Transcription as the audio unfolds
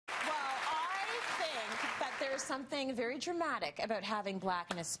there's something very dramatic about having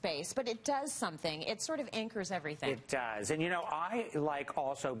black in a space, but it does something. It sort of anchors everything. It does. And, you know, I like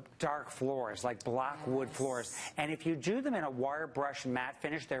also dark floors, like black wood floors. And if you do them in a wire brush matte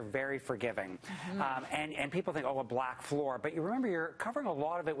finish, they're very forgiving. And people think, oh, a black floor. But you remember, you're covering a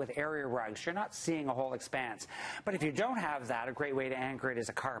lot of it with area rugs. You're not seeing a whole expanse. But if you don't have that, a great way to anchor it is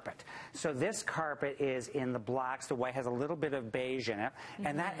a carpet. So this carpet is in the blacks. The white has a little bit of beige in it.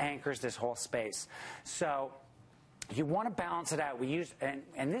 And that anchors this whole space. So you want to balance it out. We use,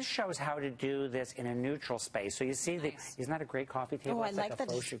 and this shows how to do this in a neutral space. So you see, isn't that a great coffee table? Oh, I like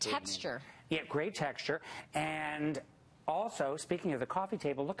the texture. Yeah, great texture. And also, speaking of the coffee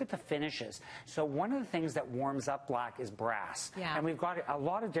table, look at the finishes. So one of the things that warms up black is brass. Yeah. And we've got a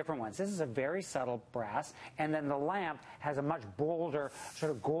lot of different ones. This is a very subtle brass. And then the lamp has a much bolder,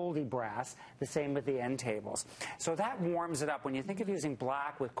 sort of goldy brass, the same with the end tables. So that warms it up. When you think of using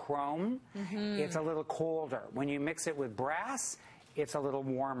black with chrome, it's a little colder. When you mix it with brass, it's a little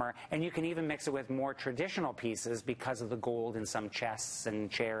warmer, and you can even mix it with more traditional pieces because of the gold in some chests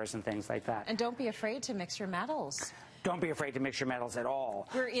and chairs and things like that. And don't be afraid to mix your metals. Don't be afraid to mix your metals at all.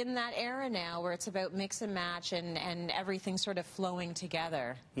 We're in that era now where it's about mix and match and everything sort of flowing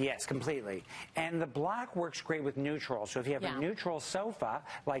together. Yes, completely. And the black works great with neutral. So if you have a neutral sofa,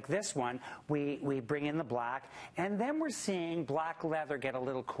 like this one, we bring in the black. And then we're seeing black leather get a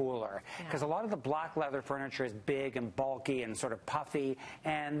little cooler. Because a lot of the black leather furniture is big and bulky and sort of puffy.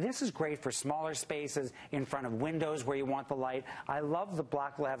 And this is great for smaller spaces in front of windows where you want the light. I love the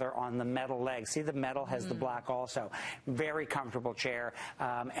black leather on the metal legs. See, the metal has the black also. Very comfortable chair,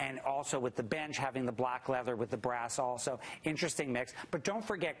 and also with the bench having the black leather with the brass also. Interesting mix. But don't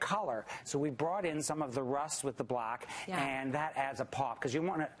forget color. So we brought in some of the rust with the black, and that adds a pop, because you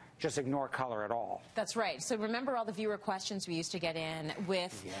want to just ignore color at all. That's right. So remember all the viewer questions we used to get in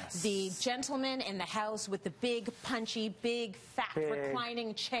with the gentleman in the house with the big, punchy, big, fat,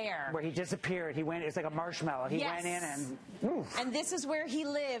 reclining chair. Where he disappeared. He went, it's like a marshmallow. He went in and... Oof. And this is where he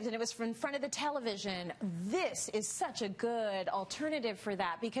lived, and it was in front of the television. This is such a good alternative for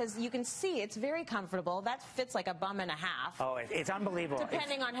that, because you can see it's very comfortable. That fits like a bum and a half. Oh, it's unbelievable.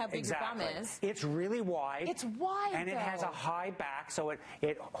 Depending on how big your bum is. It's really wide. It's wide, and it has a high back, so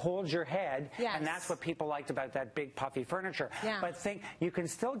it holds your head, and that's what people liked about that big puffy furniture. But think, you can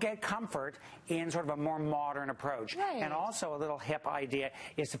still get comfort in sort of a more modern approach. And also a little hip idea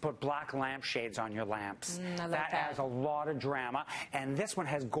is to put black lampshades on your lamps. That adds a lot of drama, and this one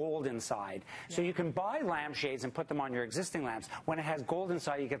has gold inside. So you can buy lampshades and put them on your existing lamps. When it has gold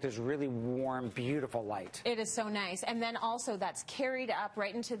inside, you get this really warm, beautiful light. It is so nice. And then also that's carried up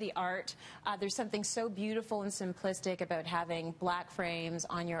right into the art. There's something so beautiful and simplistic about having black frames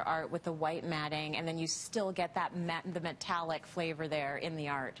on your art with the white matting, and then you still get that the metallic flavor there in the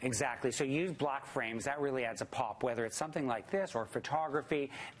art. Exactly. So use black frames. That really adds a pop. Whether it's something like this or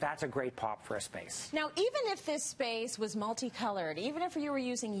photography, that's a great pop for a space. Now, even if this space was multicolored, even if you were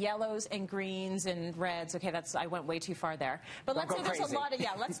using yellows and greens and reds, okay, I went way too far there. But let's say there's a lot of,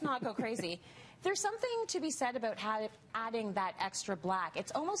 let's not go crazy. There's something to be said about adding that extra black.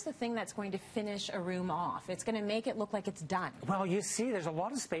 It's almost the thing that's going to finish a room off. It's going to make it look like it's done. Well, you see, there's a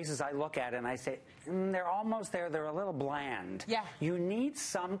lot of spaces I look at and I say, they're almost there. They're a little bland. You need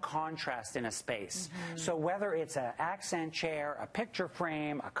some contrast in a space. So whether it's an accent chair, a picture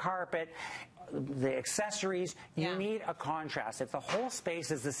frame, a carpet, the accessories, you need a contrast. If the whole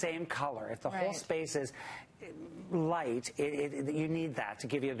space is the same color, if the whole space is light, you need that to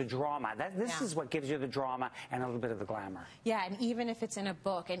give you the drama. This is what gives you the drama and a little bit of the glamour. Yeah, and even if it's in a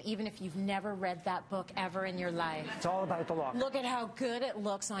book, and even if you've never read that book ever in your life. It's all about the look. Look at how good it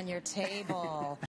looks on your table.